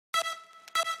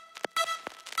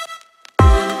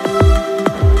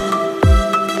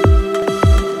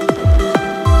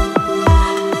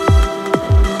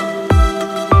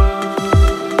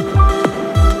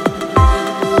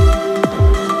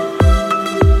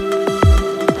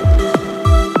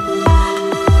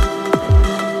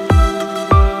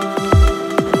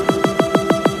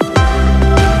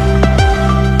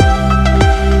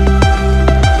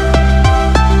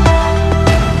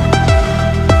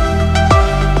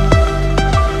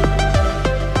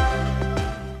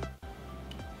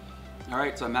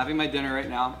So I'm having my dinner right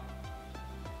now,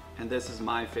 and this is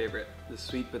my favorite, the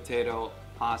sweet potato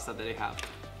pasta that they have.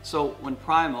 So when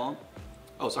Primal,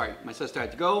 oh sorry, my sister had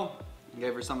to go, I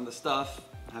gave her some of the stuff,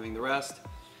 having the rest,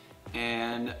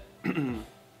 and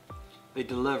they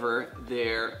deliver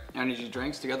their energy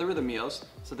drinks together with the meals.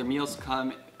 So the meals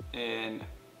come in,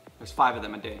 there's 5 of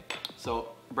them a day. So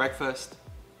breakfast,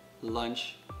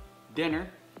 lunch, dinner,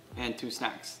 and 2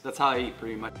 snacks. That's how I eat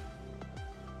pretty much.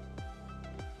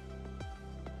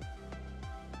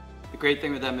 The great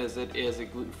thing with them is it is a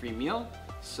gluten-free meal.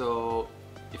 So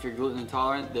if you're gluten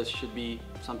intolerant, this should be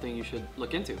something you should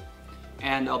look into.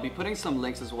 And I'll be putting some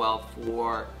links as well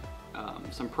for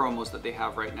some promos that they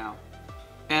have right now.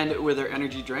 And with their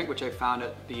energy drink, which I found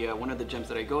at the one of the gyms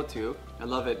that I go to, I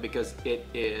love it because it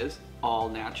is all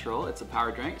natural. It's a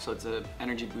power drink, so it's an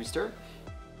energy booster.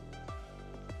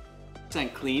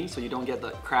 And clean, so you don't get the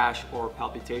crash or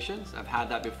palpitations. I've had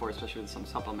that before, especially with some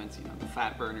supplements, you know, the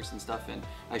fat burners and stuff, and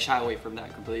I shy away from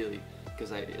that completely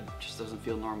because it just doesn't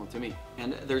feel normal to me.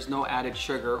 And there's no added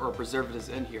sugar or preservatives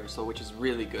in here, so which is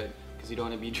really good because you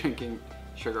don't want to be drinking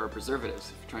sugar or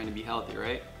preservatives if you're trying to be healthy,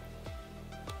 right?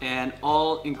 And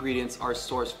all ingredients are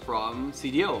sourced from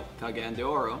CDO, Cagayan de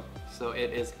Oro, so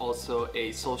it is also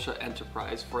a social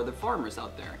enterprise for the farmers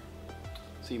out there.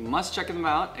 So you must check them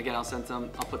out. Again, I'll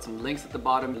put some links at the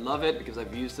bottom. I love it because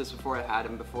I've used this before, I had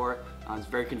them before. It's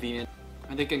very convenient.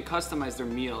 And they can customize their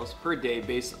meals per day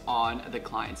based on the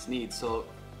client's needs. So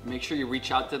make sure you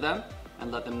reach out to them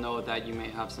and let them know that you may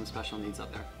have some special needs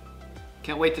out there.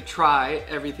 Can't wait to try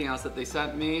everything else that they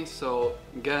sent me. So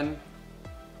again,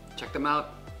 check them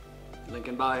out. Link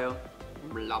in bio,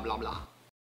 blah, blah, blah.